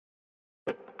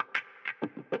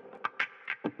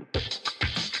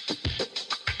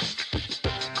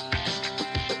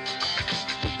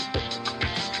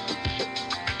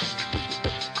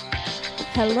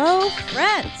Hello,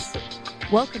 friends.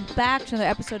 Welcome back to another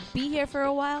episode of Be Here for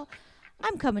a While.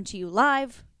 I'm coming to you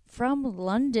live from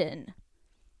London.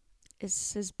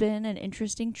 This has been an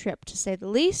interesting trip, to say the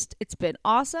least. It's been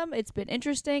awesome. It's been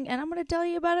interesting, and I'm going to tell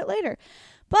you about it later.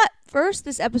 But first,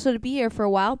 this episode of Be Here for a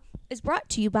While is brought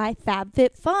to you by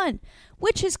FabFitFun,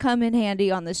 which has come in handy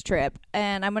on this trip.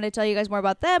 And I'm going to tell you guys more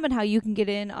about them and how you can get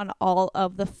in on all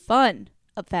of the fun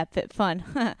of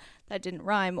FabFitFun. That didn't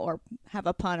rhyme or have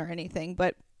a pun or anything,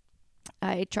 but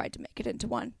I tried to make it into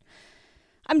one.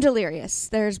 I'm delirious.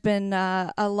 There's been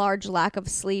a large lack of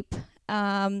sleep, but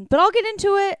I'll get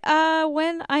into it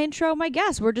when I intro my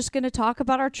guest. We're just going to talk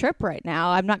about our trip right now.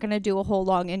 I'm not going to do a whole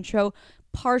long intro,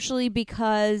 partially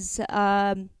because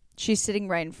she's sitting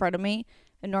right in front of me,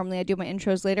 and normally I do my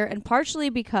intros later, and partially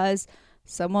because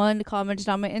someone commented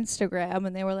on my Instagram,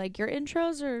 and they were like, your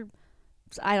intros are...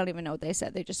 I don't even know what they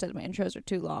said. They just said my intros are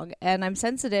too long, and I'm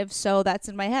sensitive, so that's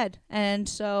in my head. And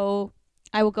so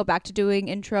I will go back to doing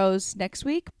intros next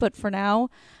week, but for now,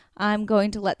 I'm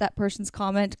going to let that person's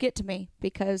comment get to me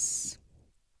because,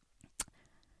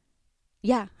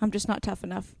 yeah, I'm just not tough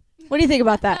enough. What do you think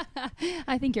about that?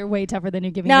 I think you're way tougher than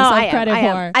you're giving yourself credit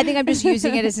for. I think I'm just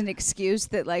using it as an excuse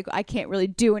that, like, I can't really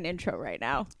do an intro right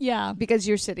now. Yeah. Because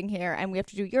you're sitting here, and we have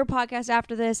to do your podcast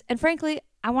after this, and frankly,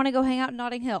 I want to go hang out in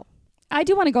Notting Hill. I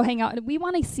do want to go hang out. We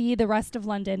want to see the rest of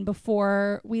London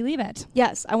before we leave it.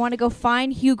 Yes, I want to go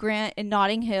find Hugh Grant in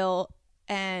Notting Hill,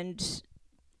 and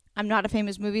I'm not a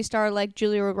famous movie star like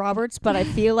Julia Roberts, but I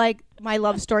feel like my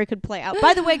love story could play out.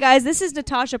 By the way, guys, this is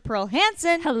Natasha Pearl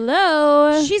Hansen.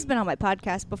 Hello. She's been on my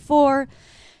podcast before.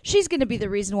 She's going to be the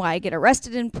reason why I get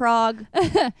arrested in Prague.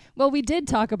 Well, we did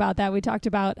talk about that. We talked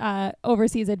about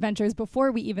overseas adventures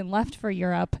before we even left for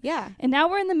Europe. Yeah. And now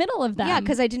we're in the middle of them. Yeah,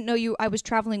 because I didn't know I was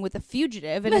traveling with a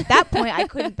fugitive. And at that point, I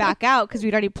couldn't back out because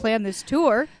we'd already planned this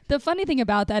tour. The funny thing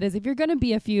about that is if you're going to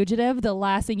be a fugitive, the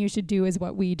last thing you should do is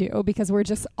what we do because we're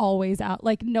just always out.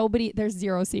 Like there's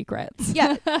zero secrets.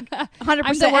 Yeah, 100%.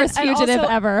 I'm the worst fugitive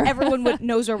ever. Everyone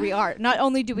knows where we are. Not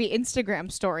only do we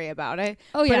Instagram story about it,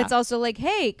 but it's also like,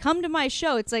 hey, come to my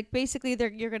show. It's like basically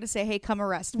you're going to say, hey, come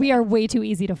arrest me. We are way too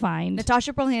easy to find.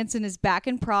 Natasha Pearl Hansen is back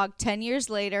in Prague 10 years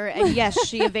later, and yes,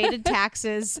 she evaded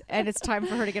taxes, and it's time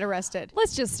for her to get arrested.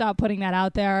 Let's just stop putting that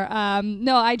out there.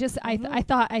 No, I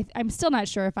thought I'm still not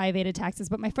sure if I evaded taxes,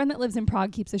 but my friend that lives in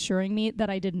Prague keeps assuring me that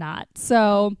I did not.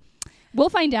 So we'll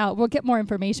find out. We'll get more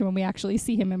information when we actually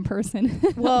see him in person.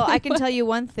 Well, I can tell you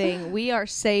one thing. We are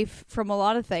safe from a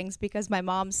lot of things because my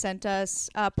mom sent us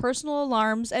personal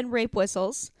alarms and rape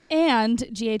whistles. And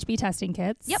GHB testing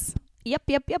kits. Yep.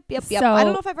 So, I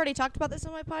don't know if I've already talked about this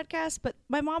on my podcast, but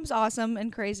my mom's awesome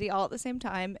and crazy all at the same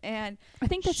time. And I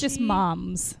think that's just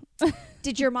moms.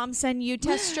 Did your mom send you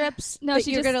test strips? No,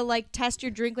 you're going to like test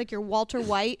your drink like you're Walter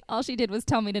White? All she did was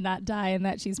tell me to not die and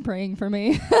that she's praying for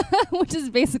me, which is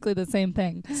basically the same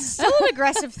thing. Still an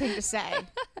aggressive thing to say.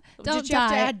 Don't Did you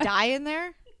have to add die in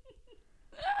there?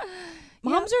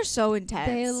 Moms are so intense.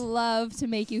 They love to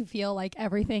make you feel like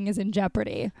everything is in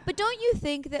jeopardy. But don't you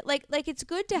think that like it's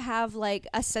good to have like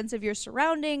a sense of your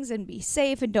surroundings and be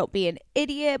safe and don't be an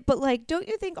idiot, but like don't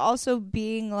you think also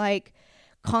being like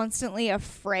constantly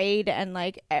afraid and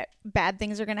like bad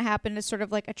things are going to happen is sort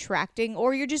of like attracting,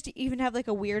 or you just even have like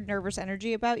a weird nervous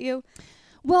energy about you?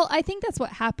 Well, I think that's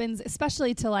what happens,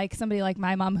 especially to like somebody like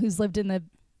my mom who's lived in the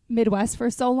Midwest for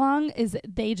so long, is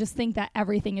they just think that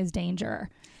everything is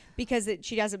danger. Because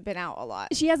she hasn't been out a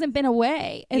lot. She hasn't been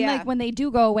away. And like when they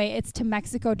do go away, it's to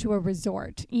Mexico to a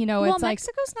resort. You know, well, it's like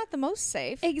Mexico's not the most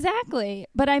safe. Exactly.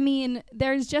 But I mean,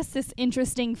 there's just this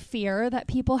interesting fear that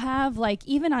people have. Like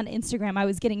even on Instagram, I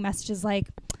was getting messages like,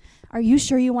 are you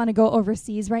sure you want to go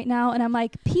overseas right now? And I'm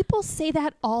like, people say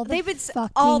that all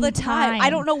the time. I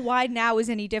don't know why now is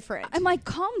any different. I'm like,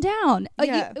 calm down.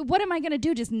 Yeah. What am I going to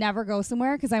do? Just never go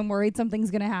somewhere because I'm worried something's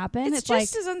going to happen? It's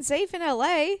just as unsafe in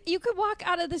LA. You could walk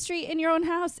out of the street in your own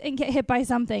house and get hit by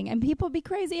something and people be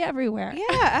crazy everywhere.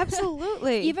 Yeah,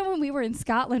 absolutely. Even when we were in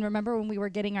Scotland, remember when we were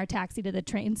getting our taxi to the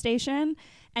train station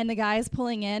and the guy's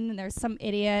pulling in and there's some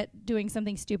idiot doing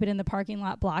something stupid in the parking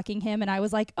lot blocking him. And I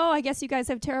was like, oh, I guess you guys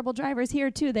have terrible drivers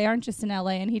here too. They aren't just in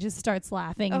LA. And he just starts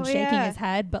laughing and shaking his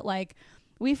head. But like,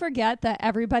 we forget that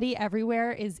everybody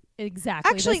everywhere is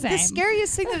exactly the same. Actually, the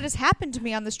scariest thing that has happened to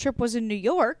me on this trip was in New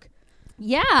York.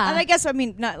 Yeah. And I guess, I mean,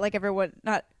 it's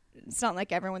not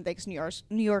like everyone thinks New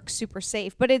York's super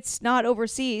safe, but it's not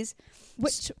overseas.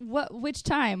 Which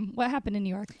time? What happened in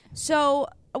New York? So,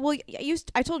 well,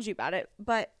 I told you about it,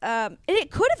 but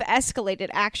it could have escalated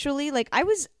actually. Like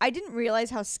I didn't realize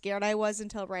how scared I was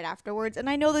until right afterwards. And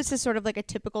I know this is sort of like a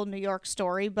typical New York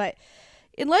story, but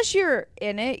unless you're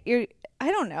in it,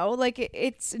 I don't know, like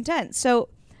it's intense. So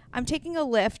I'm taking a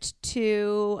Lyft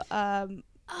to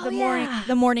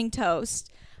the morning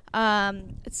toast.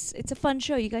 It's a fun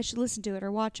show. You guys should listen to it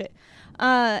or watch it.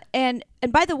 And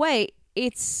by the way,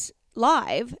 it's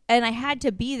live, and I had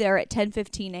to be there at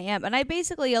 10:15 a.m. and I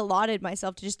basically allotted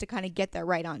myself to kind of get there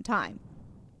right on time.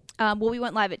 Well, we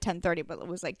went live at 10:30, but it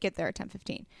was like get there at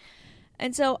 10:15.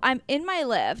 And so I'm in my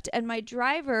Lyft, and my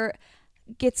driver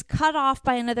gets cut off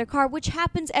by another car, which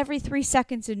happens every 3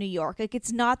 seconds in New York. Like,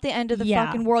 it's not the end of the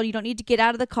fucking world. You don't need to get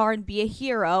out of the car and be a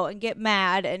hero and get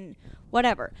mad and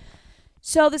whatever.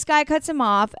 So this guy cuts him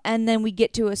off, and then we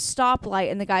get to a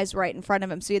stoplight, and the guy's right in front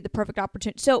of him. So he had the perfect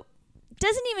opportunity. So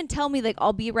doesn't even tell me, like,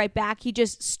 I'll be right back. He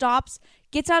just stops,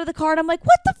 gets out of the car, and I'm like,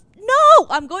 what the no!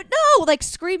 I'm going, no! Like,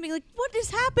 screaming, like, what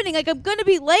is happening? Like, I'm going to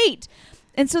be late.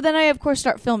 And so then I, of course,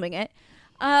 start filming it.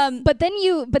 But then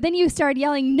you started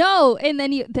yelling no, and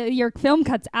then your film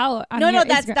cuts out. On No,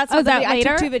 that's that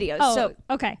later? I took 2 videos. Oh, so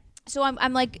okay. So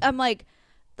I'm like, like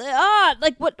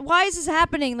what? Why is this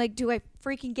happening? Like, do I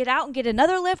freaking get out and get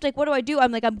another Lyft? Like, what do I do?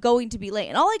 I'm like, I'm going to be late,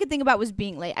 and all I could think about was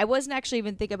being late. I wasn't actually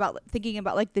even thinking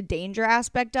about like the danger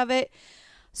aspect of it.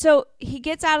 So he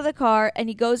gets out of the car and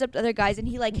he goes up to other guys and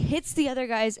he like hits the other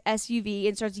guy's SUV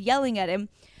and starts yelling at him,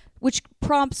 which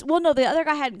prompts. Well, no, the other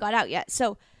guy hadn't got out yet,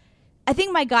 so. I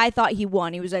think my guy thought he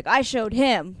won. He was like, I showed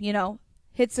him,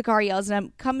 hits the car, yells at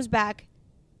him, comes back,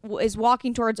 is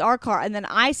walking towards our car. And then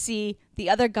I see the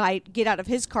other guy get out of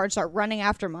his car and start running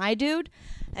after my dude.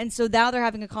 And so now they're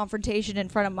having a confrontation in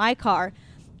front of my car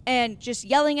and just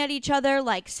yelling at each other,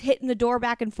 like hitting the door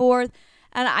back and forth.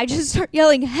 And I just start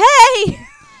yelling, hey,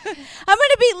 I'm going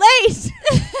to be late.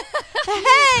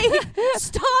 Hey,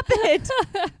 stop it.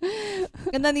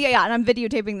 And then, and I'm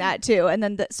videotaping that too. And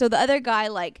then, so the other guy,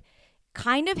 like,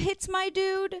 kind of hits my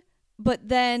dude, but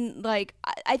then like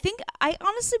I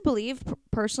honestly believe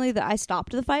personally that I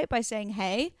stopped the fight by saying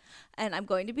hey, and I'm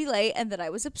going to be late, and that I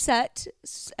was upset,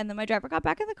 and then my driver got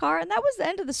back in the car, and that was the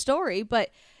end of the story. But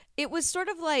it was sort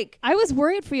of like I was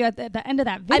worried for you at the end of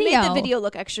that video. I made the video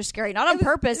look extra scary, not on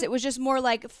purpose. It was just more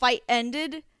like fight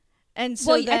ended. And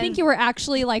so I think you were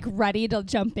actually like ready to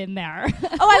jump in there.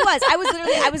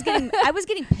 I was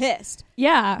getting pissed.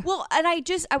 Yeah. Well, and I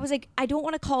was like, I don't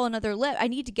want to call another Lyft. I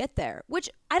need to get there. Which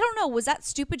I don't know. Was that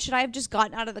stupid? Should I have just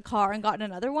gotten out of the car and gotten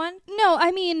another one? No,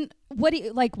 I mean, what are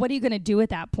you going to do at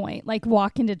that point? Like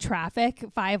walk into traffic,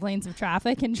 5 lanes of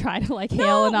traffic, and try to like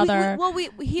hail another?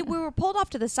 We were pulled off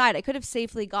to the side. I could have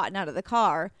safely gotten out of the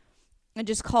car and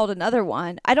just called another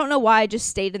one. I don't know why I just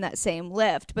stayed in that same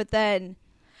Lyft, but then.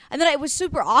 And then it was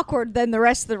super awkward then the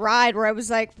rest of the ride where I was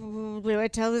like, do I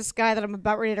tell this guy that I'm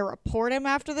about ready to report him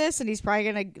after this and he's probably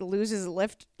going to lose his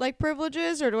Lyft like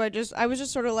privileges? Or I was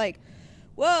just sort of like,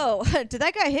 whoa, did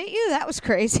that guy hit you? That was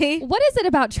crazy. What is it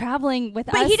about traveling with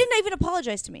us? But he didn't even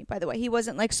apologize to me, by the way. He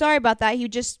wasn't like, sorry about that. He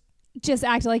just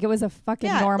acted like it was a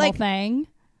fucking normal thing.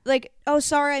 Like, oh,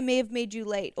 sorry, I may have made you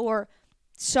late. Or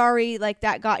sorry, like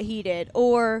that got heated.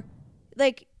 Or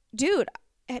like, dude,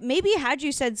 maybe had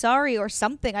you said sorry or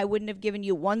something, I wouldn't have given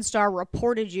you 1 star,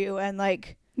 reported you, and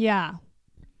like... Yeah.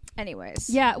 Anyways.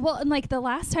 Yeah, well, and like the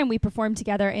last time we performed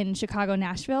together in Chicago,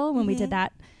 Nashville, when we did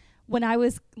that, when I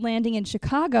was landing in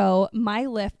Chicago, my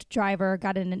Lyft driver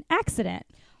got in an accident.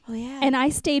 Oh, yeah. And I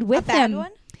stayed with him. A bad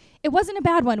one? It wasn't a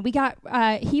bad one. We got...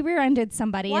 he rear-ended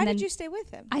somebody. Why did you stay with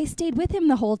him? I stayed with him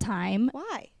the whole time.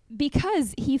 Why?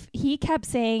 Because he kept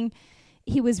saying...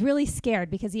 He was really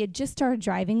scared because he had just started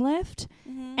driving Lyft,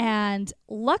 and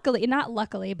luckily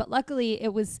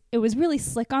it was really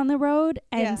slick on the road,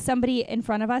 and somebody in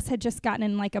front of us had just gotten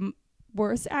in like a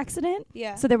worse accident.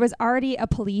 Yeah. So there was already a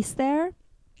police there.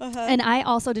 And I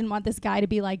also didn't want this guy to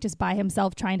be like just by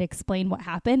himself trying to explain what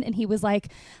happened. And he was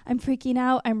like, I'm freaking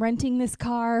out. I'm renting this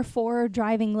car for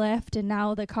driving Lyft, and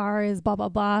now the car is blah, blah,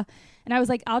 blah. And I was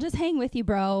like, I'll just hang with you,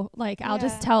 bro. Like, I'll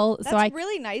just tell. That's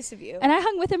really nice of you. And I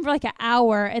hung with him for like an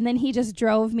hour, and then he just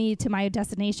drove me to my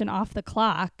destination off the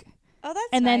clock. Oh,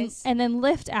 that's nice. And then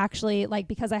Lyft actually, like,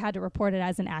 because I had to report it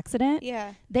as an accident.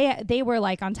 Yeah. They were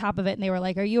like on top of it, and they were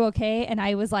like, "Are you okay?" And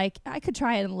I was like, I could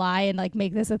try and lie and like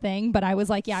make this a thing, but I was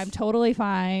like, "Yeah, I'm totally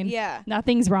fine. Yeah,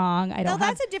 nothing's wrong. I don't." No,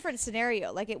 that's a different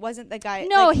scenario. Like, it wasn't the guy.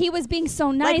 No, like, he was being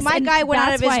so nice. Like, my guy went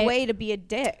out of his way to be a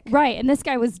dick. Right, and this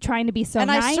guy was trying to be so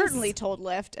nice. And I certainly told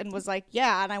Lyft and was like,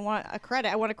 "Yeah, and I want a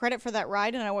credit. I want a credit for that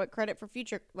ride, and I want credit for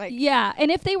future." Like, yeah,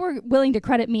 and if they were willing to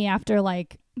credit me after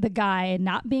like the guy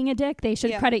not being a dick, they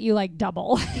should credit you like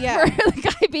double for the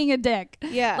guy being a dick.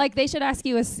 Yeah, like they should ask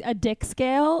you a dick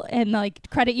scale and like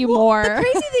credit you more. The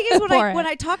crazy thing is when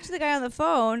I talked to the guy on the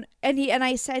phone and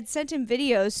I sent him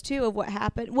videos too of what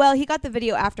happened. Well, he got the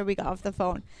video after we got off the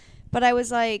phone, But I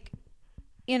was like,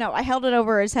 you know, I held it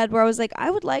over his head where I was like, I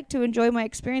would like to enjoy my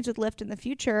experience with Lyft in the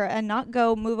future and not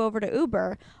go move over to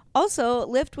Uber. Also,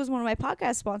 Lyft was one of my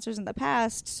podcast sponsors in the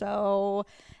past, so...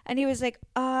 And he was like,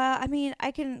 I mean, I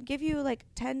can give you like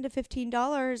 $10 to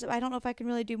 $15. I don't know if I can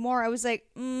really do more. I was like,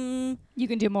 You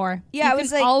can do more. Yeah, you I was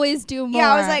can like... always do more.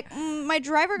 Yeah, I was like, my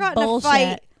driver got Bullshit. in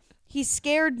a fight. He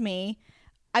scared me.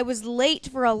 I was late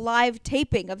for a live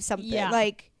taping of something. Yeah.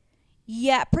 Like,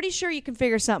 yeah, pretty sure you can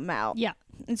figure something out. Yeah.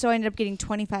 And so I ended up getting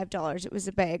 $25. It was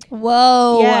a big...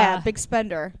 Whoa. Yeah, big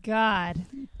spender. God.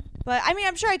 But, I mean,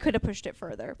 I'm sure I could have pushed it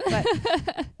further. But...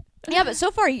 Yeah, but so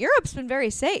far Europe's been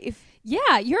very safe.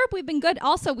 Yeah, Europe, we've been good.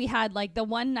 Also, we had like the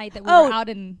one night that we were out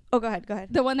in... Oh, go ahead.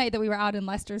 The one night that we were out in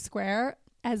Leicester Square,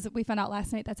 as we found out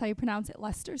last night, that's how you pronounce it,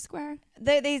 Leicester Square?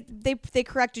 They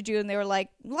corrected you and they were like,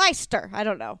 Leicester. I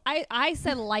don't know. I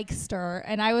said Leicester,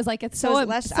 and I was like, it's So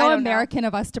so American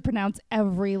of us to pronounce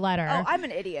every letter. Oh, I'm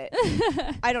an idiot.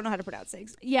 I don't know how to pronounce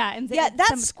things. Yeah. And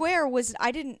that square was...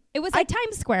 It was like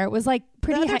Times Square. It was like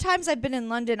pretty... The other times I've been in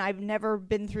London, I've never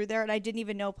been through there, and I didn't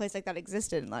even know a place like that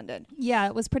existed in London. Yeah,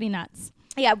 it was pretty nuts.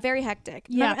 Yeah, very hectic.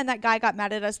 Yeah. And that guy got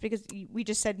mad at us because we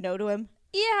just said no to him.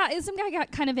 Yeah, some guy got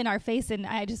kind of in our face, and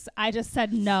I just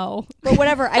said no. But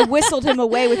whatever, I whistled him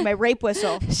away with my rape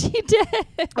whistle. She did.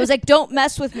 I was like, don't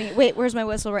mess with me. Wait, where's my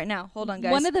whistle right now? Hold on,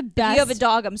 guys. One of the best. If you have a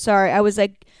dog, I'm sorry. I was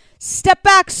like, step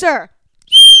back, sir.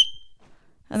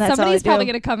 And that's Somebody's all I probably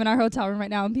do. going to come in our hotel room right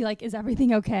now and be like, is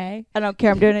everything okay? I don't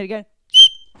care. I'm doing it again.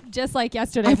 Just like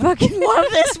yesterday. I fucking love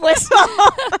this whistle.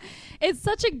 It's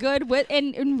such a good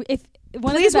and if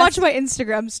please watch my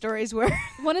Instagram stories where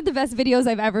one of the best videos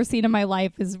I've ever seen in my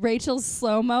life is Rachel's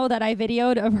slow-mo that I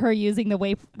videoed of her using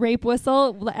the rape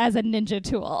whistle as a ninja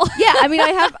tool. Yeah, I mean,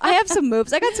 I have some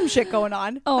moves. I got some shit going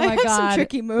on. Oh my I have God. some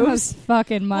tricky moves. That was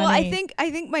fucking money. Well,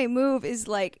 I think my move is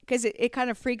like, because it kind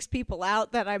of freaks people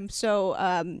out that I'm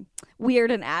so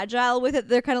weird and agile with it.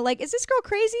 They're kind of like, is this girl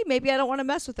crazy? Maybe I don't want to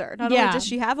mess with her. Not only does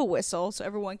she have a whistle so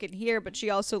everyone can hear, but she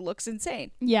also looks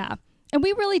insane. Yeah. And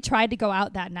we really tried to go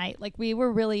out that night. Like we were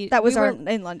really... That was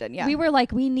in London, yeah. We were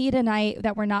like, we need a night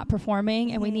that we're not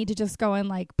performing and we need to just go and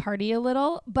like party a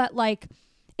little. But like,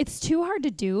 it's too hard to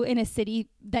do in a city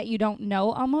that you don't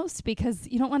know almost because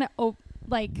you don't want to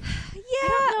like...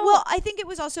 Yeah. Well, I think it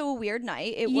was also a weird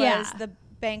night. It was the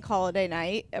bank holiday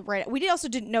night. Right. We also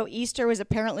didn't know Easter was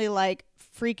apparently like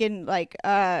freaking like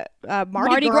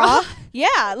Mardi Gras.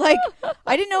 Yeah, like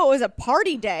I didn't know it was a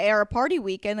party day or a party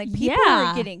weekend. Like people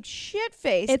were getting shit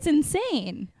faced. It's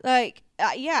insane. Like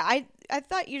I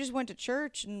thought you just went to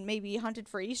church and maybe hunted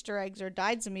for Easter eggs or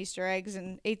dyed some Easter eggs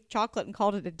and ate chocolate and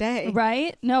called it a day.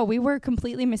 Right? No, we were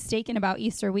completely mistaken about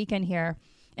Easter weekend here.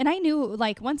 And I knew,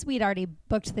 like, once we'd already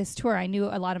booked this tour, I knew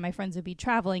a lot of my friends would be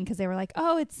traveling because they were like,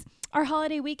 oh, it's our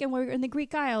holiday weekend. We're in the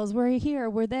Greek Isles. We're here.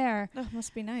 We're there. Oh,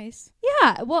 must be nice.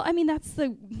 Yeah. Well, I mean, that's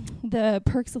the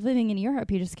perks of living in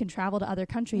Europe. You just can travel to other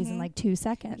countries in like 2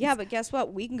 seconds. Yeah, but guess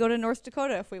what? We can go to North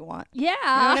Dakota if we want. Yeah. You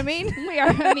know what I mean? we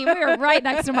are right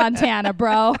next to Montana,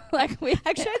 bro. Actually,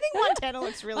 I think Montana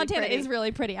looks really pretty. Montana is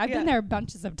really pretty. I've been there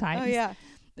bunches of times. Oh, yeah.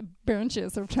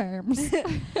 Bunches of times.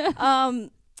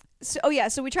 So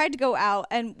we tried to go out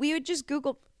and we would just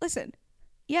Google. Listen,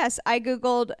 yes, I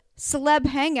Googled celeb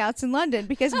hangouts in London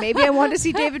because maybe I wanted to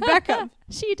see David Beckham.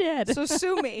 She did. So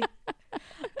sue me.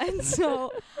 And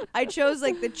so I chose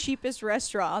like the cheapest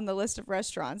restaurant on the list of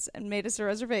restaurants and made us a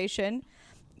reservation.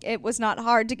 It was not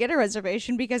hard to get a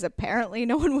reservation because apparently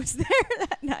no one was there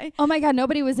that night. Oh my God,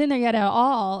 nobody was in there yet at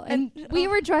all. And we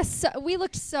were dressed, we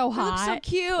looked so hot. We looked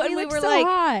so cute. And we were so like,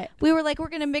 hot. we're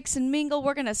going to mix and mingle.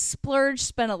 We're going to splurge,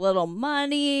 spend a little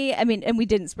money. I mean, and we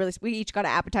didn't really, we each got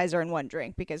an appetizer and one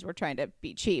drink because we're trying to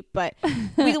be cheap. But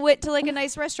we went to like a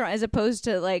nice restaurant as opposed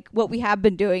to like what we have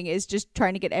been doing is just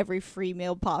trying to get every free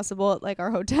meal possible at like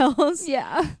our hotels.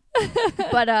 Yeah.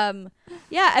 But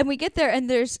yeah, and we get there and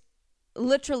there's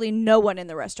literally no one in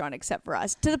the restaurant except for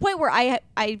us, to the point where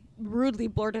I rudely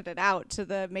blurted it out to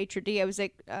the maitre d'. I was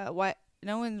like, why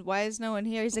is no one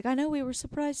here? He's like, I know, we were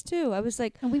surprised too. I was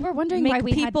like, and we were wondering make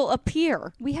why people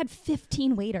appear. We had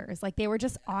 15 waiters, like they were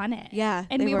just on it. Yeah.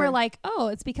 And we were like, oh,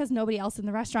 it's because nobody else in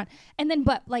the restaurant. And then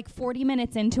but like 40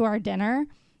 minutes into our dinner,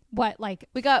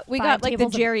 we got like the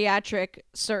geriatric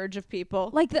surge of people.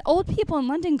 Like the old people in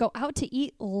London go out to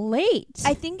eat late.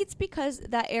 I think it's because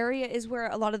that area is where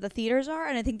a lot of the theaters are,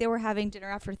 and I think they were having dinner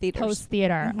after theaters. Post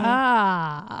theater.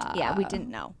 Yeah, we didn't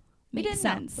know. makes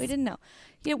sense. We didn't know.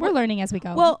 Yeah, we're learning as we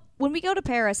go. Well, when we go to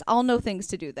Paris, I'll know things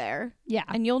to do there. Yeah.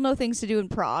 And you'll know things to do in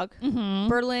Prague. Mm-hmm.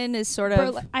 Berlin is sort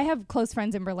of... I have close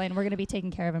friends in Berlin. We're going to be taken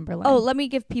care of in Berlin. Oh, let me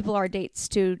give people our dates,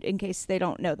 too, in case they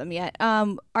don't know them yet.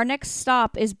 Our next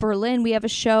stop is Berlin. We have a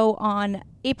show on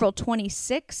April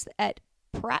 26th at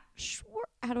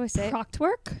how do I say it?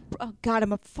 Prachtwerk? Oh, God,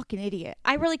 I'm a fucking idiot.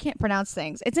 I really can't pronounce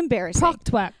things. It's embarrassing.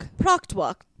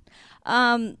 Prachtwerk.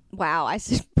 Wow, I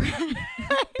said...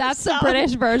 That's the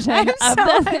British version I'm of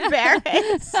so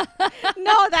embarrassed.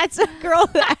 No, that's a girl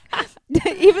that...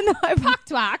 even though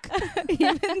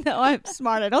I'm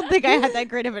smart, I don't think I had that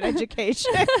great of an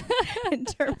education in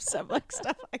terms of like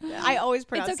stuff like that. I always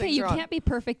pronounce it's okay. things You wrong. can't be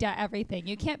perfect at everything.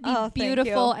 You can't be Thank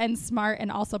beautiful you. And smart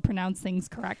and also pronounce things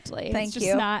correctly. Thank it's just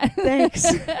you. Not Thanks.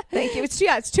 Thank you.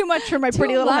 It's too much for my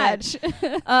pretty little head.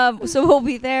 much. So we'll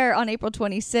be there on April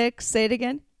 26th. Say it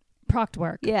again.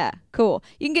 Prachtwerk. Yeah, cool.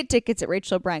 You can get tickets at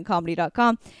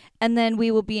rachaelbrandcomedy.com. And then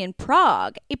we will be in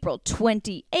Prague April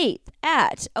 28th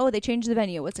at, they changed the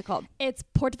venue. What's it called? It's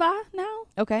Portva now.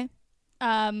 Okay.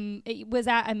 It was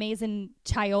at Amazing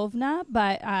Chayovna,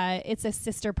 but it's a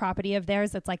sister property of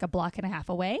theirs that's like a block and a half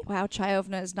away. Wow,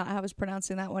 Chayovna is not how I was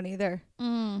pronouncing that one either.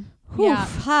 Yeah.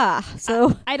 Ha.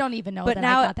 So I don't even know but that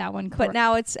now, I got that one correct. But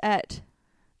now it's at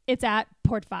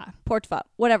Portva.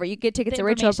 Whatever. You get tickets at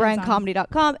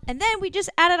rachaelbrandcomedy.com. And then we just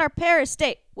added our Paris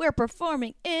date. We're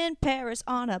performing in Paris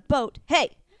on a boat.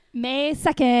 Hey. May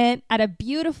 2nd at a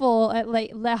beautiful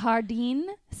Le Jardin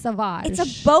Sauvage. It's a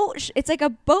boat. It's like a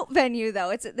boat venue, though.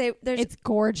 It's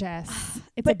gorgeous.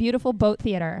 It's a beautiful boat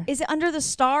theater. Is it under the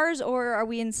stars or are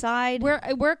we inside?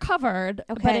 We're covered,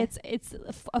 okay. But it's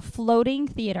a floating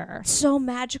theater. So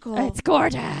magical. It's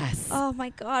gorgeous. Oh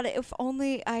my God! If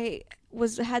only I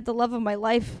had the love of my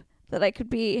life that I could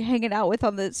be hanging out with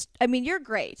on this. I mean, you're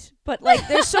great, but like,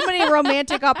 there's so many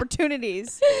romantic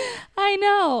opportunities. I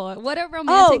know. What a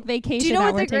romantic vacation. Do you know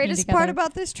that what the greatest together. part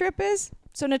about this trip is?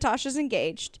 So Natasha's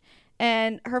engaged,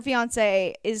 and her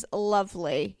fiance is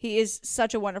lovely. He is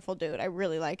such a wonderful dude. I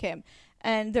really like him.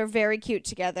 And they're very cute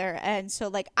together. And so,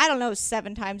 like, I don't know,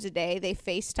 7 times a day they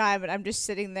FaceTime, and I'm just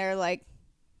sitting there, like,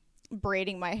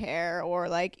 braiding my hair or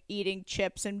like eating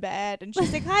chips in bed, and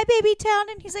she's like, "Hi, baby town,"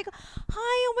 and he's like, "Hi,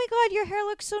 oh my God, your hair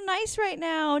looks so nice right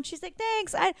now," and she's like,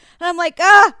 "Thanks." And I'm like,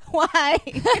 why?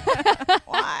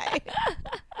 Why?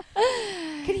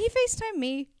 Can he FaceTime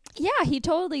me? Yeah, he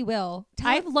totally will.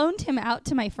 I've loaned him out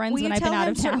to my friends when I've been out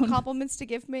of town. Certain compliments to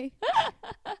give me?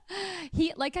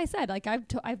 He, like I said, like I've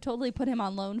totally put him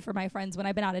on loan for my friends when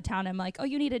I've been out of town. I'm like, "Oh,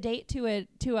 you need a date to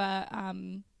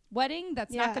a wedding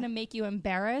that's not going to make you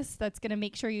embarrassed, that's going to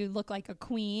make sure you look like a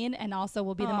queen and also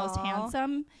will be the most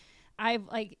handsome."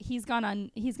 He's gone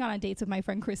on dates with my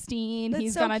friend Christine. That's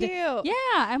he's so gone on cute.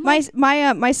 Yeah,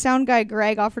 my sound guy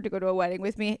Greg offered to go to a wedding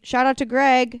with me. Shout out to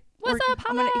Greg. What's up?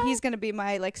 He's gonna be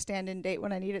my like stand-in date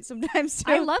when I need it sometimes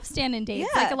too. I love stand-in dates.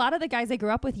 Yeah. Like a lot of the guys I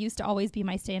grew up with used to always be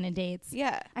my stand-in dates.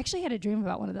 Yeah. I actually had a dream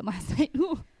about one of them last night.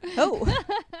 Oh.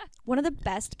 One of the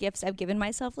best gifts I've given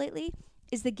myself lately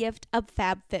is the gift of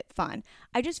FabFitFun.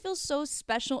 I just feel so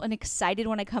special and excited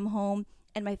when I come home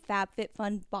and my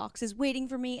FabFitFun box is waiting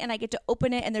for me and I get to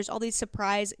open it and there's all these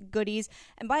surprise goodies.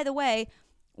 And by the way,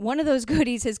 one of those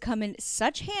goodies has come in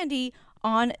such handy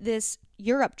on this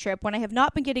Europe trip when I have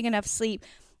not been getting enough sleep.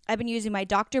 I've been using my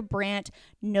Dr. Brandt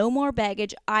No More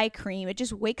Baggage eye cream. It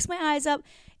just wakes my eyes up,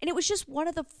 and it was just one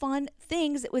of the fun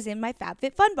things that was in my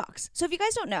FabFitFun box. So if you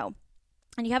guys don't know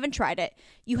and you haven't tried it,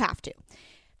 you have to.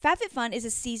 FabFitFun is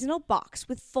a seasonal box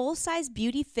with full-size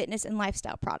beauty, fitness, and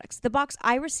lifestyle products. The box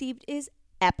I received is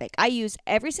epic. I use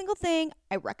every single thing.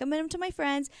 I recommend them to my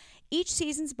friends. Each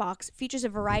season's box features a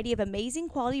variety of amazing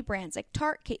quality brands like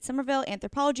Tarte, Kate Somerville,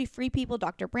 Anthropologie, Free People,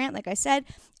 Dr. Brandt, like I said,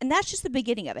 and that's just the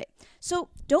beginning of it. So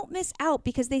don't miss out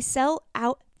because they sell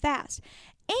out fast.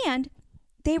 And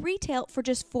they retail for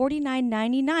just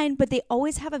 $49.99, but they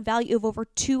always have a value of over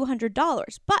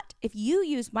 $200. But if you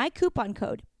use my coupon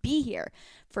code BEHERE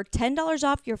for $10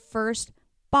 off your first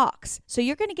box, so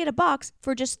you're going to get a box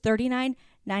for just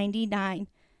 $39.99.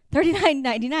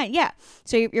 $39.99, yeah.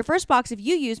 So your first box, if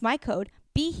you use my code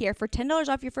BEHERE for $10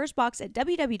 off your first box at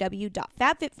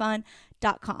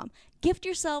www.fabfitfun.com. Gift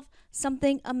yourself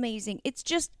something amazing. It's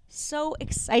just so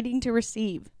exciting to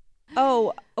receive.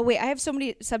 Oh, wait, I have so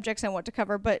many subjects I want to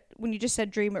cover, but when you just said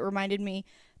dream, it reminded me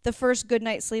the first good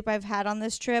night's sleep I've had on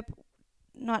this trip,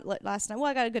 not last night.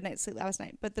 Well, I got a good night's sleep last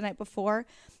night, but the night before,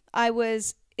 I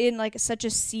was in like such a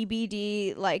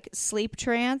CBD like sleep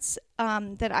trance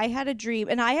that I had a dream,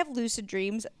 and I have lucid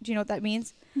dreams. Do you know what that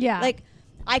means? Yeah. Like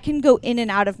I can go in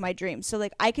and out of my dreams. So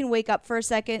like I can wake up for a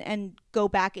second and go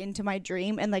back into my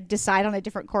dream and like decide on a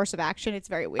different course of action. It's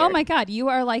very weird. Oh my God, you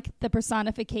are like the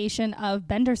personification of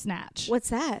Bandersnatch. What's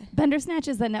that? Bandersnatch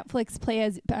is the Netflix play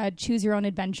as choose your own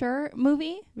adventure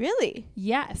movie. Really?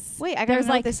 Yes. Wait, I gotta There's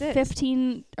know like what this is.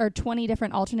 15 or 20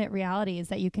 different alternate realities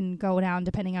that you can go down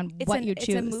depending on what you choose.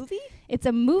 It's a movie? It's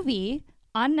a movie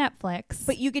on Netflix.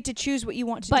 But you get to choose what you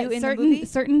want to do in the certain movie?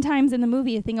 certain times in the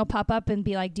movie, a thing will pop up and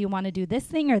be like, do you want to do this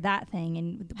thing or that thing?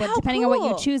 And depending on what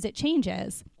you choose, it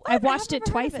changes. What? I've watched I've it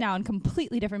never heard twice of it. now in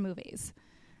completely different movies.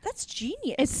 That's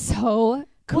genius. It's so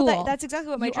cool. Well, that's exactly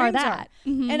what my You dreams are that.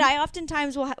 Mhm. And I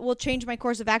oftentimes will change my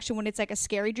course of action when it's like a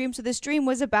scary dream. So this dream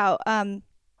was about a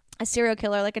serial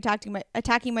killer like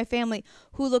attacking my family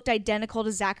who looked identical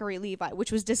to Zachary Levi,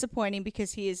 which was disappointing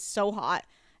because he is so hot.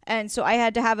 And so I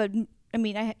had to have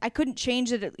I couldn't change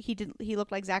that he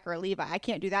looked like Zachary Levi. I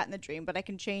can't do that in the dream, but I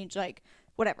can change like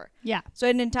whatever. Yeah. So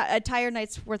an entire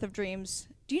night's worth of dreams.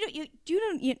 Do you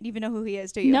don't even know who he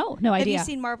is, do you? No idea. Have you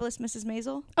seen Marvelous Mrs.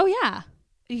 Maisel? Oh yeah. Have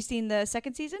you seen the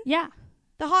second season? Yeah.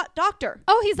 The hot doctor.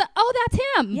 Oh, that's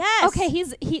him. Yes. Okay,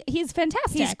 he's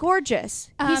fantastic. He's gorgeous.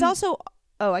 He's Um, also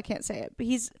I can't say it, but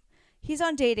he's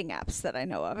on dating apps that I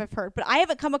know of. I've heard, but I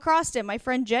haven't come across him. My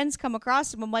friend Jen's come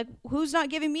across him. I'm like, who's not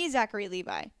giving me Zachary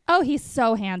Levi? Oh, he's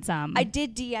so handsome. I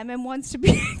did DM him once to be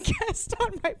a guest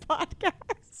on my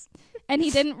podcast. And he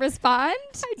didn't respond?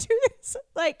 I do this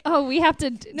like Oh, we have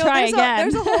to try again.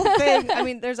 There's a whole thing. I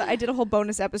mean, I did a whole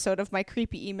bonus episode of my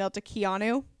creepy email to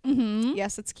Keanu. Mm-hmm.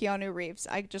 Yes, it's Keanu Reeves.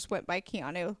 I just went by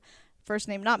Keanu, first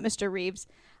name, not Mr. Reeves.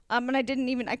 And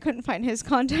I couldn't find his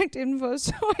contact info,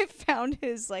 so I found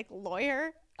his like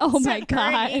lawyer. Oh my Sent her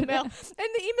an God. email. And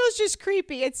the email's just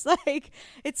creepy. It's like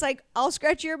I'll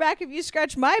scratch your back if you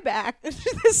scratch my back.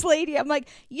 This lady, I'm like,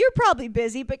 you're probably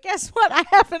busy, but guess what? I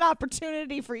have an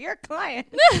opportunity for your client.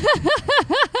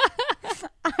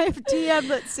 I've DM'd,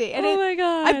 let's see. And Oh my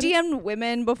God. I've DM'd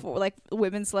women before, like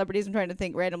women celebrities. I'm trying to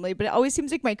think randomly, but it always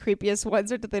seems like my creepiest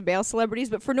ones are to the male celebrities,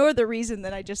 but for no other reason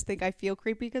than I just think I feel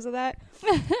creepy because of that.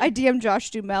 I DM'd Josh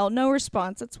Duhamel. No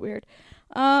response. That's weird.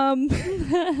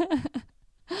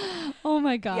 Oh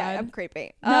my God. Yeah, I'm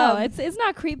creepy. No, it's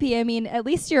not creepy. I mean, at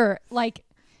least you're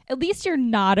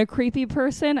not a creepy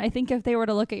person. I think if they were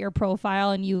to look at your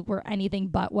profile and you were anything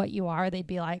but what you are, they'd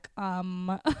be like,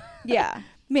 Yeah,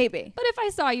 maybe. But if I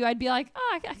saw you, I'd be like,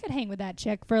 oh, I could hang with that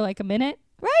chick for like a minute.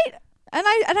 Right? And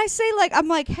I say like, I'm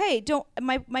like, hey, don't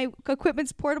my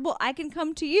equipment's portable. I can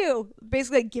come to you.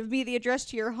 Basically, like, give me the address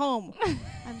to your home.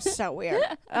 I'm so weird.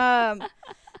 But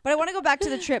I want to go back to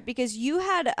the trip because you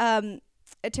had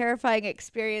a terrifying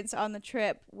experience on the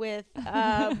trip with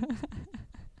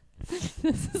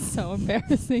This is so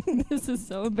embarrassing.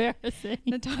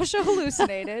 Natasha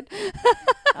hallucinated.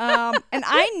 And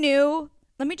I knew,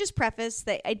 let me just preface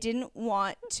that I didn't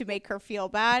want to make her feel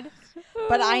bad,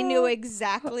 but I knew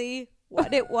exactly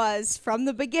what it was from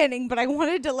the beginning, but I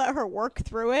wanted to let her work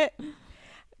through it.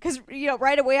 Because,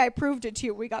 right away I proved it to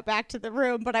you. We got back to the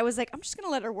room, but I was like, I'm just going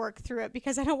to let her work through it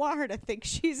because I don't want her to think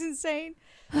she's insane.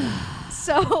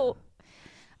 So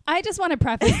I just want to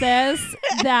preface this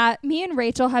that me and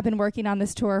Rachel have been working on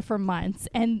this tour for months,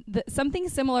 and something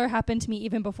similar happened to me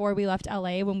even before we left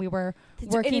LA when we were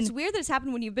working. And it's weird that it's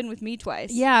happened when you've been with me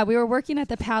twice. Yeah, we were working at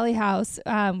the Pally House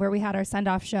where we had our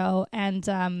send-off show,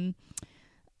 and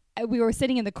we were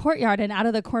sitting in the courtyard, and out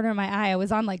of the corner of my eye, I was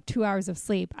on like 2 hours of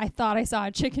sleep. I thought I saw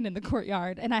a chicken in the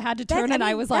courtyard, and I had to turn,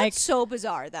 I was like... That's so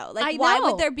bizarre, though. Like, I why know.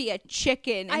 would there be a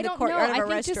chicken in the courtyard of a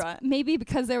restaurant? Just maybe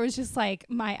because there was just like,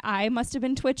 my eye must have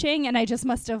been twitching, and I just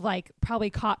must have like probably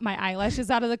caught my eyelashes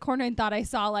out of the corner and thought I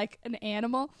saw like an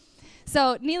animal.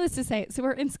 So needless to say, so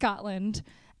we're in Scotland,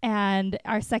 and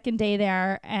our second day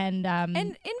there, and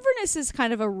Inverness is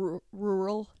kind of a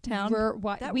rural town.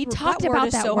 We talked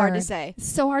about that so word. hard to say.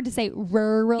 So hard to say.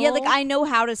 Rural. Yeah, like I know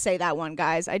how to say that one,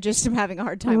 guys. I just am having a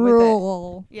hard time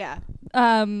rural. with it. Yeah.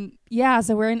 Yeah,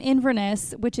 so we're in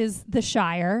Inverness, which is the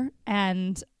Shire,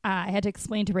 and I had to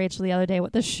explain to Rachel the other day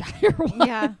what the Shire was.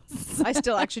 Yeah, I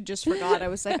still actually just forgot. I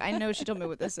was like, I know she told me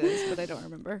what this is, but I don't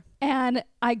remember. And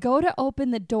I go to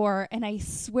open the door, and I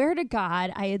swear to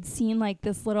God, I had seen like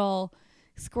this little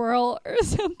squirrel or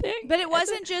something. But it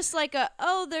wasn't just like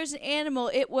there's an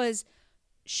animal. It was,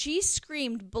 she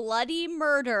screamed bloody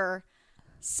murder,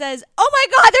 says, oh my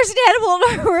God, there's an animal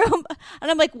in our room. And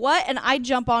I'm like, what? And I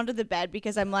jump onto the bed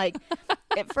because I'm like,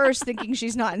 at first thinking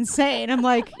she's not insane. I'm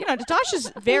like,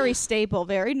 Natasha's very stable,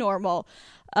 very normal.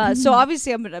 So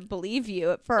obviously I'm going to believe you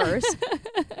at first.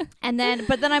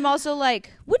 But then I'm also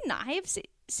like, wouldn't I have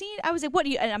seen? I was like, what,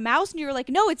 a mouse? And you were like,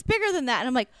 no, it's bigger than that. And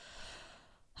I'm like,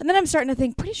 And then I'm starting to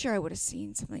think, pretty sure I would have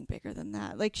seen something bigger than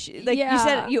that. Like, you Yeah.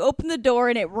 said, you opened the door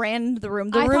and it ran into the room.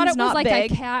 The I room's thought it was not like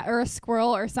big. a cat or a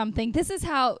squirrel or something. This is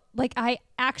how, like, I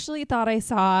actually thought I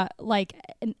saw like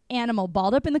an animal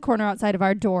balled up in the corner outside of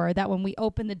our door that when we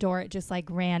opened the door, it just like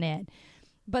ran in.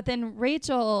 But then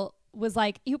Rachel was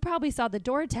like, you probably saw the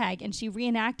door tag, and she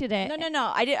reenacted it.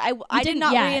 No. I did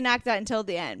not reenact that until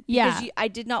the end. Because I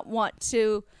did not want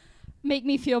to make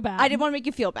me feel bad. I didn't want to make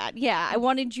you feel bad. Yeah, I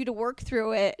wanted you to work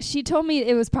through it. She told me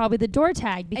it was probably the door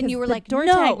tag because you were the like, door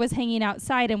no. tag was hanging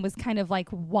outside and was kind of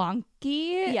like wonky.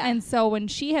 Yeah. And so when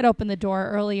she had opened the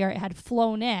door earlier, it had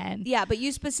flown in. Yeah, but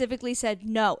you specifically said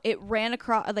no. It ran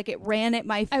across, like it ran at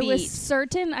my feet. I was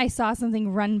certain I saw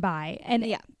something run by. And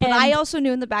yeah, but I also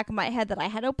knew in the back of my head that I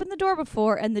had opened the door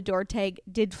before, and the door tag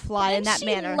did fly in that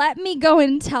manner. Let me go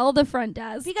and tell the front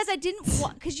desk because I didn't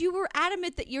want, because you were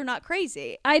adamant that you're not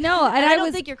crazy. I know, and I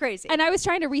don't think you're crazy. And I was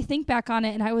trying to rethink back on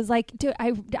it, and I was like, dude,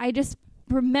 I just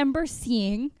remember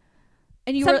seeing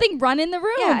something run in the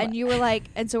room. Yeah, and you were like,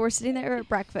 and so we're sitting there at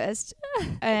breakfast,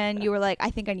 and you were like, I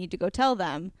think I need to go tell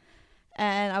them.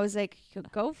 And I was like,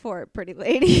 go for it, pretty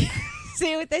lady.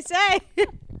 See what they say.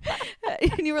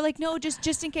 And you were like, no,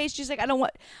 just in case. She's like, I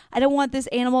don't want this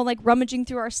animal like rummaging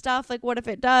through our stuff. Like, what if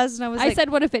it does? And I said,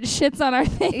 what if it shits on our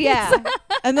things? Yeah.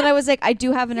 And then I was like, I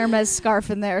do have an Hermes scarf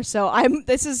in there, so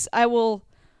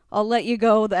I'll let you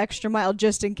go the extra mile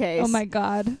just in case. Oh my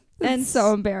God. And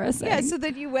so embarrassing. Yeah, so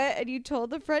then you went and you told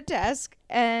the front desk,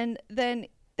 and then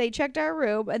they checked our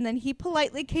room, and then he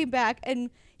politely came back,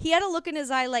 and he had a look in his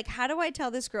eye like, how do I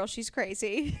tell this girl she's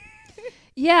crazy?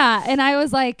 Yeah, and I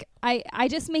was like, I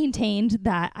just maintained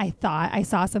that I thought I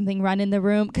saw something run in the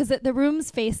room, because the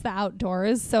rooms face the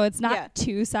outdoors, so it's not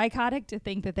too psychotic to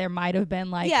think that there might have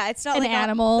been like it's not an like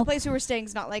animal. The place we were staying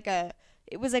is not like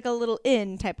it was like a little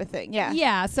inn type of thing. Yeah.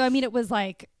 Yeah, so I mean, it was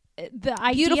like the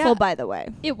idea, beautiful, by the way.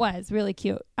 It was really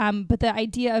cute. But the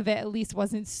idea of it at least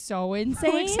wasn't so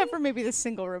insane. Except for maybe the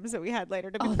single rooms that we had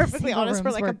later, to be perfectly honest, were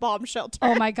like a bomb shelter.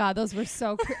 Oh my God, those were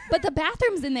so cute. But the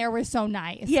bathrooms in there were so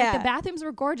nice. Yeah. Like, the bathrooms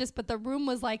were gorgeous, but the room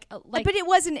was like but it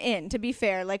was an inn, to be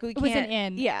fair. Like it was an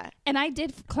inn. Yeah. And I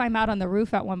did climb out on the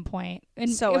roof at one point. And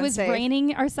so it was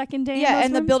raining our second day. Yeah,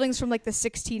 and rooms. the building's from like the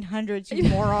 1600s, you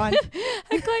moron.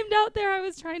 I climbed out there. I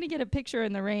was trying to get a picture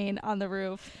in the rain on the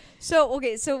roof. So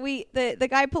the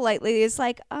guy politely is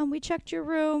like, we checked your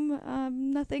room,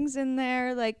 nothing's in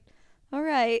there, like, all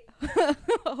right.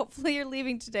 Hopefully you're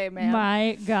leaving today, ma'am.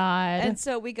 My God. And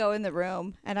so we go in the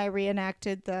room, and I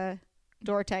reenacted the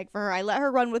door tag for her. I let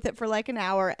her run with it for like an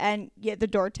hour, and yet the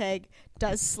door tag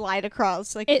does slide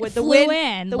across, like it with flew the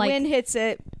wind. In, the wind hits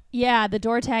it. Yeah, the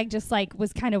door tag just like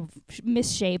was kind of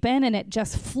misshapen, and it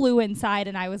just flew inside,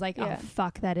 and I was like, oh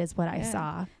fuck, that is what I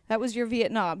saw. That was your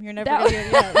Vietnam. You're never gonna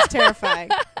it was terrifying.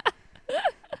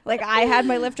 Like, I had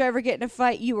my Lyft driver get in a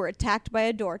fight. You were attacked by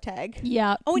a door tag.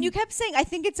 Yeah. Oh, and you kept saying, I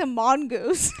think it's a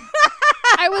mongoose.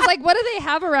 I was like, what do they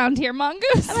have around here?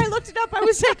 Mongoose? And I looked it up. I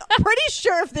was like, pretty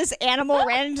sure if this animal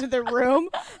ran into the room,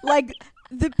 like,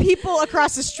 the people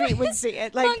across the street would see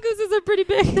it. Like, mongooses are pretty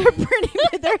big. They're pretty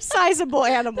big. They're a sizable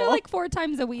animal. They're like 4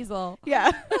 times a weasel.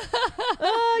 Yeah.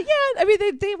 I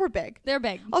mean, they were big. They're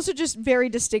big. Also just very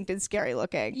distinct and scary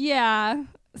looking. Yeah.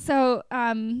 So,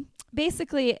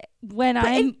 basically, when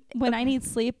I need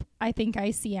sleep, I think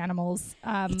I see animals.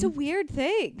 It's a weird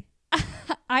thing.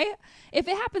 If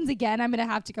it happens again, I'm gonna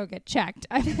have to go get checked.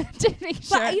 I have to make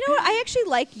sure. But you know what? I actually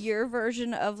like your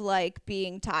version of like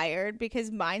being tired,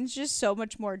 because mine's just so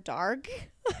much more dark.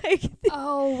 Like,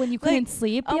 when you couldn't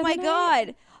sleep. Oh my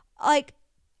God! Like,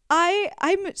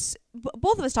 I'm.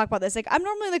 Both of us talk about this. Like, I'm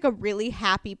normally like a really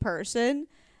happy person,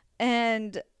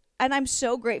 and I'm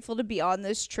so grateful to be on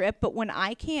this trip. But when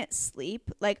I can't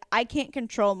sleep, like, I can't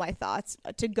control my thoughts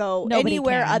to go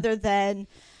anywhere other than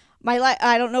my life.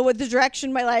 I don't know what the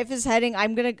direction my life is heading.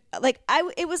 I'm gonna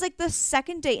it was like the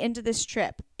second day into this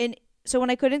trip, and so when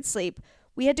I couldn't sleep,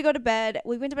 we had to go to bed.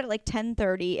 We went to bed at like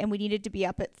 10:30, and we needed to be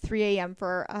up at 3 a.m.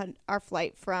 for our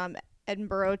flight from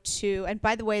Edinburgh to. And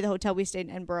by the way, the hotel we stayed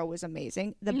in Edinburgh was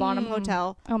amazing. The Bonham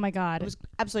Hotel. Oh my God, it was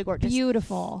absolutely gorgeous,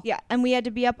 beautiful. Yeah, and we had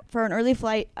to be up for an early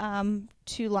flight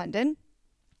to London,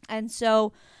 and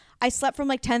so I slept from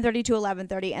like 10:30 to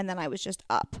 11:30, and then I was just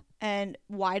up and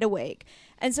wide awake.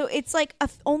 And so it's like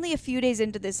only a few days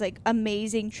into this like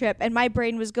amazing trip, and my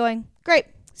brain was going, great.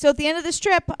 So at the end of this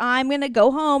trip, I'm going to go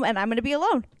home, and I'm going to be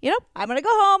alone. You know, I'm going to go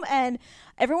home, and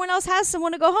everyone else has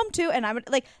someone to go home to. And I'm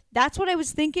like, that's what I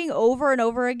was thinking over and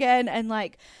over again. And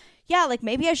like, yeah, like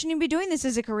maybe I shouldn't even be doing this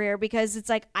as a career, because it's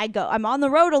like I'm on the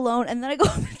road alone, and then I go,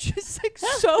 it's just like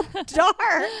so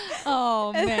dark.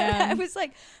 Oh, man. I was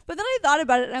like, but then I thought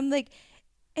about it, and I'm like,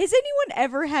 Has anyone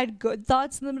ever had good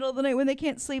thoughts in the middle of the night when they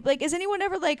can't sleep? Like, is anyone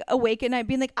ever like awake at night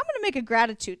being like, I'm going to make a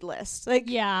gratitude list? Like,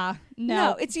 Yeah.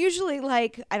 no, it's usually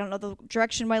like, I don't know the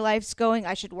direction my life's going.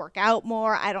 I should work out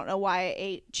more. I don't know why I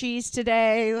ate cheese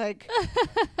today. Like,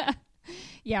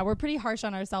 Yeah, we're pretty harsh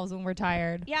on ourselves when we're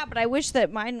tired. yeah, but I wish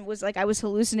that mine was like I was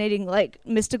hallucinating like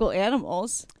mystical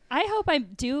animals. I hope I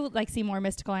do like see more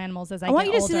mystical animals as I I want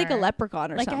get you to older. see like a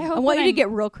leprechaun or Like, something. I I hope want when you to I'm- get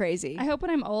real crazy. I hope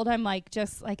when I'm old, I'm like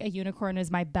just like a unicorn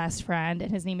is my best friend,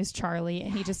 and his name is Charlie,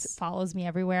 and he just follows me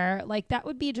everywhere. Like that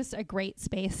would be just a great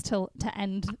space to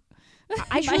end.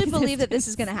 I my truly believe that this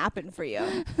is existence. going to happen for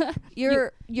you.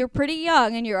 You're pretty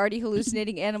young and you're already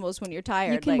hallucinating animals when you're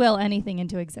tired. You can like, will anything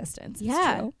into existence. It's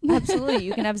yeah, true. absolutely.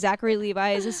 You can have Zachary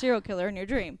Levi as a serial killer in your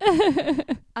dream.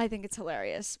 I think it's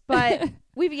hilarious. But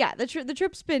the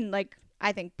trip's been like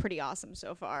I think pretty awesome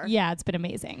so far. Yeah, it's been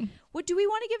amazing. What do we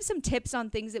want to give some tips on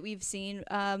things that we've seen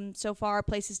so far,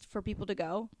 places for people to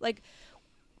go? Like,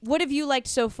 what have you liked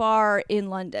so far in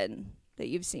London that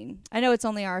you've seen? I know it's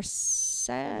only our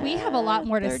We have a lot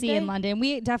more to third see day. in London.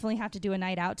 We definitely have to do a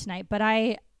night out tonight, but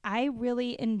I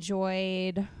really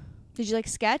enjoyed. Did you like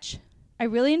Sketch? I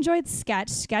really enjoyed Sketch.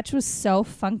 Sketch was so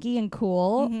funky and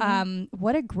cool. Mhm.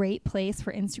 What a great place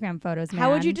for Instagram photos, man.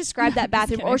 How would you describe that Just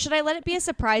bathroom? kidding. Or should I let it be a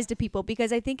surprise to people?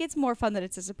 Because I think it's more fun that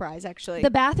it's a surprise, actually.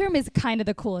 The bathroom is kind of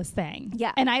the coolest thing.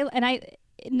 Yeah. And I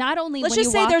not only Let's when just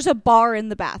you say walk, there's a bar in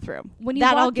the bathroom. when you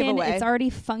that walk I'll give in, away. it's already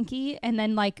funky, and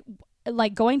then like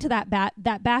going to that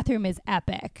bathroom is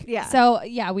epic. Yeah. So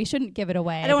yeah, we shouldn't give it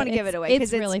away. I don't want to but give it away It's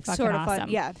because really it's fucking sort of awesome. fun.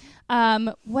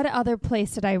 Yeah. What other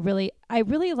place did I really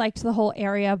liked the whole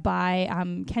area by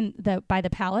by the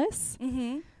palace.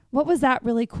 Mm-hmm. What was that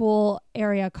really cool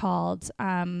area called?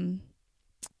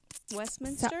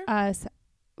 Westminster?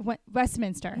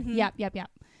 Westminster. Mhm. Yep.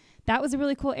 That was a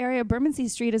really cool area. Bermondsey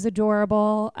Street is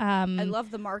adorable. I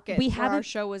love the market we where our haven't-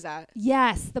 show was at.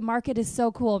 Yes, the market is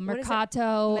so cool. What is it?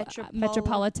 Mercato,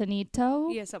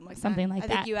 Metropolitanito. Yeah, something like Something that. like I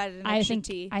that. think you added an I extra think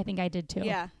T. I think I did too.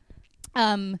 Yeah.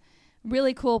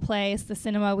 Really cool place. The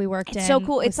cinema we worked in. It's so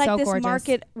cool. was It's like so this gorgeous.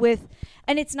 market with,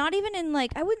 and it's not even in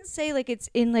like, I wouldn't say like it's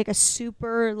in like a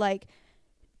super like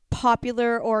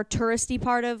popular or touristy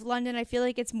part of London. I feel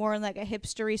like it's more in like a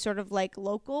hipstery sort of like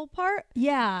local part.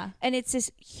 Yeah. And it's this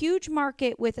huge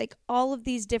market with like all of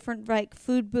these different like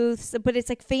food booths, but it's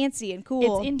like fancy and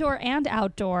cool. It's indoor and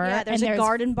outdoor. Yeah, there's and a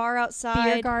garden bar outside.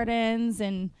 beer gardens,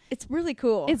 and It's really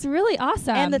cool. it's really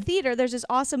awesome. And the theater, there's this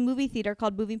awesome movie theater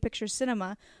called Moving Picture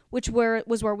Cinema, which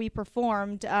was where we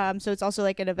performed. So it's also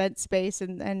like an event space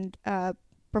and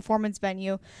performance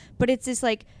venue. But it's this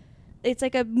like, it's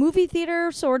like a movie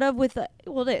theater sort of with, it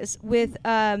is, with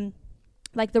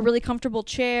like the really comfortable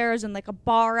chairs and like a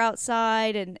bar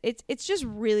outside. And it's just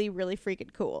really, really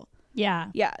freaking cool.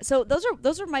 yeah. Yeah. So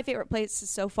those are my favorite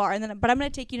places so far. But I'm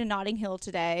going to take you to Notting Hill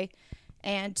today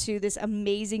and to this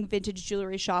amazing vintage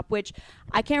jewelry shop, which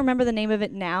I can't remember the name of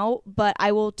it now, but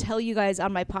I will tell you guys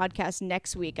on my podcast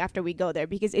next week after we go there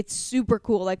because it's super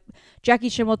cool. Like Jackie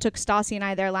Schimmel took Stassi and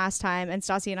I there last time, and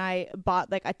Stassi and I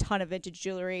bought like a ton of vintage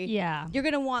jewelry. Yeah. You're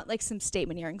going to want like some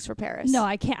statement earrings for Paris. No,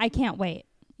 I can't wait.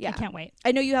 Yeah. I can't wait.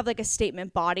 I know you have like a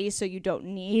statement body, so you don't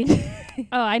need.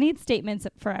 Oh, I need statements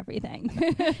for everything.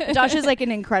 Natasha's like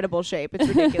in incredible shape. It's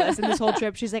ridiculous. And this whole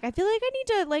trip, she's like, I feel like I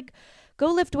need to like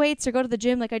go lift weights or go to the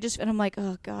gym. Like and I'm like,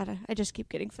 oh God, I just keep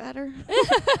getting fatter.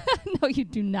 No, you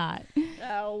do not.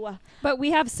 Oh. But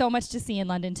we have so much to see in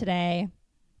London today.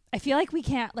 I feel like we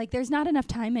can't, like, there's not enough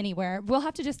time anywhere. We'll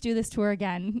have to just do this tour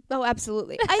again. Oh,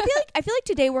 absolutely. I feel like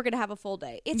today we're gonna have a full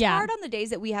day. It's Yeah. hard on the days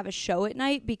that we have a show at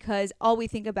night because all we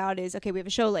think about is, okay, we have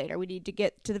a show later. We need to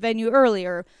get to the venue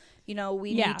earlier. You know,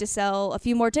 we Yeah. need to sell a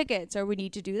few more tickets, or we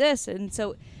need to do this. And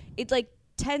so it like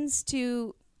tends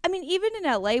to. I mean, even in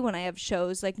LA when I have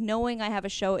shows, like knowing I have a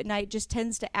show at night just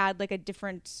tends to add like a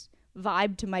different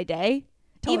vibe to my day.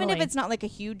 Even if Totally. it's not like a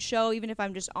huge show, even if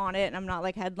I'm just on it and I'm not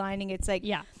like headlining, it's like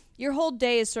Yeah. your whole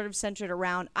day is sort of centered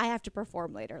around I have to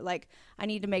perform later. Like I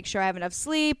need to make sure I have enough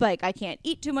sleep. Like I can't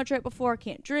eat too much right before.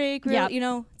 Can't drink. Really, Yep. you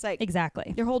know, it's like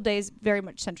Exactly. your whole day is very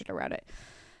much centered around it.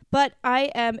 But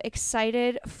I am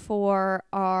excited for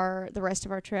the rest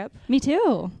of our trip. Me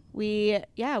too. We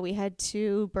head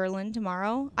to Berlin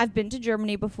tomorrow. I've been to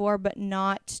Germany before, but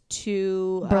not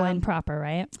to Berlin proper,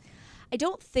 right? I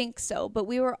don't think so, but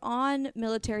we were on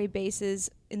military bases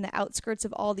in the outskirts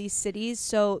of all these cities,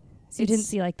 so So you didn't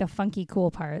see like the funky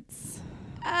cool parts.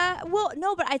 well,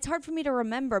 no, but it's hard for me to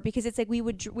remember because it's like we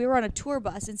were on a tour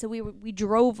bus, and so we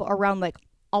drove around like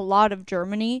a lot of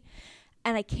Germany,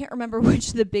 and I can't remember which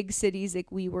of the big cities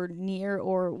like we were near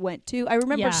or went to. I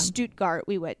remember Yeah. Stuttgart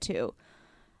we went to,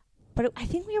 but I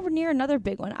think we were near another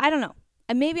big one. I don't know.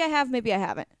 And maybe I have, maybe I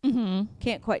haven't. Mm-hmm.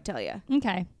 Can't quite tell you.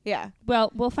 Okay. Yeah.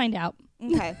 Well, we'll find out.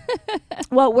 Okay.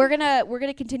 Well, we're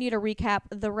gonna continue to recap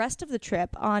the rest of the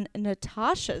trip on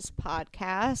Natasha's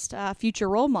podcast, Future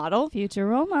Role Model. Future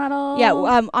role model. Yeah.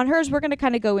 On hers, we're gonna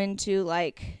kind of go into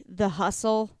like the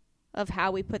hustle of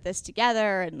how we put this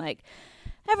together and like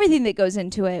everything that goes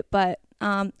into it. But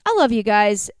I love you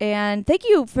guys, and thank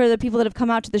you for the people that have come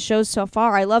out to the shows so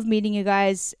far. I love meeting you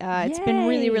guys. It's been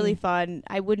really, really fun.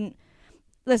 I wouldn't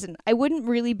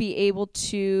really be able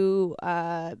to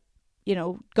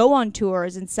go on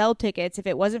tours and sell tickets if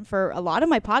it wasn't for a lot of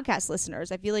my podcast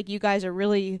listeners. I feel like you guys are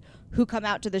really who come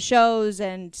out to the shows,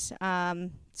 and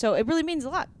so it really means a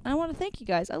lot. I want to thank you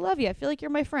guys. I love you. I feel like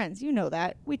you're my friends. You know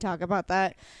that. We talk about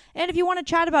that. And if you want to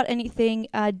chat about anything,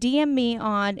 DM me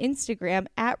on Instagram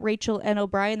at Rachael and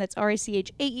O'Brien. That's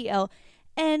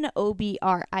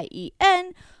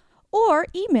RachaelNObrien. Or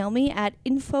email me at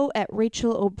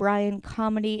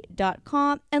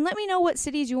info@rachelobriencomedy.com and let me know what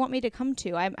cities you want me to come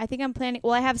to. I think I'm planning.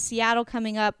 Well, I have Seattle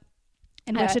coming up.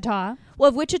 And Wichita.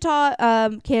 Well, Wichita,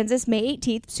 Kansas, May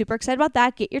 18th. Super excited about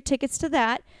that. Get your tickets to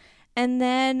that. And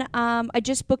then I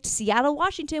just booked Seattle,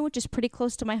 Washington, which is pretty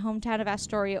close to my hometown of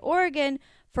Astoria, Oregon,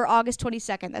 for August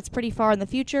 22nd. That's pretty far in the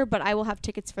future, but I will have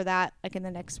tickets for that like in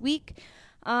the next week.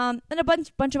 And a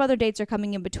bunch of other dates are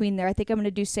coming in between there. I think I'm going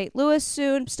to do St. Louis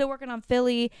soon. I'm still working on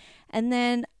Philly. And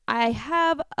then I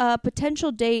have a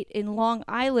potential date in Long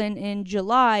Island in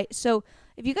July. So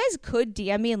if you guys could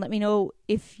DM me and let me know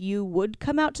if you would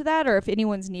come out to that or if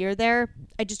anyone's near there.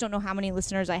 I just don't know how many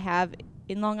listeners I have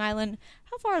in Long Island.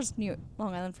 How far is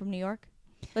Long Island from New York?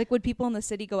 Like, would people in the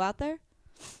city go out there?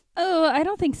 Oh, I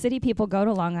don't think city people go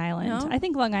to Long Island. No? I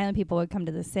think Long Island people would come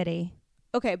to the city.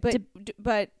 Okay, but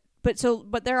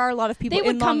there are a lot of people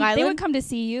in Long Island. They would come to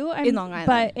see you in Long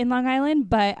Island.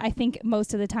 But I think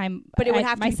most of the time, but it would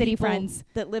have to my be city people friends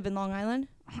that live in Long Island.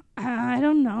 I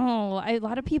don't know. A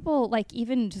lot of people, like,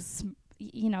 even just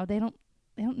they don't.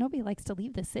 Nobody likes to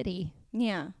leave the city.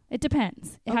 Yeah, it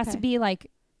depends. It has to be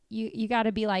like you got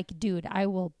to be like, dude, I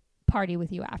will party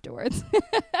with you afterwards.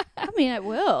 I mean, I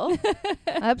will.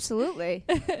 Absolutely.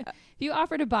 If you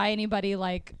offer to buy anybody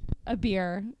like a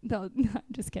beer, they'll. I'm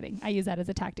just kidding. I use that as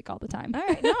a tactic all the time. All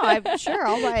right, no, I'm sure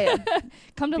I'll buy it.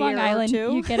 Come to Long Island,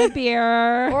 you get a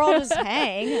beer, or I'll just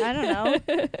hang. I don't know.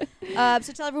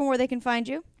 So tell everyone where they can find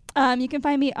you. You can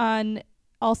find me on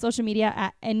all social media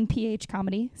at NPH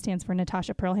Comedy. Stands for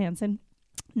Natasha Pearl Hansen,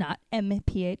 not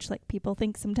MPH like people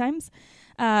think sometimes.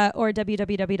 Or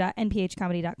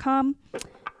www.nphcomedy.com.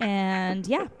 And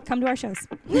yeah, come to our shows.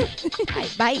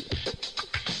 Bye.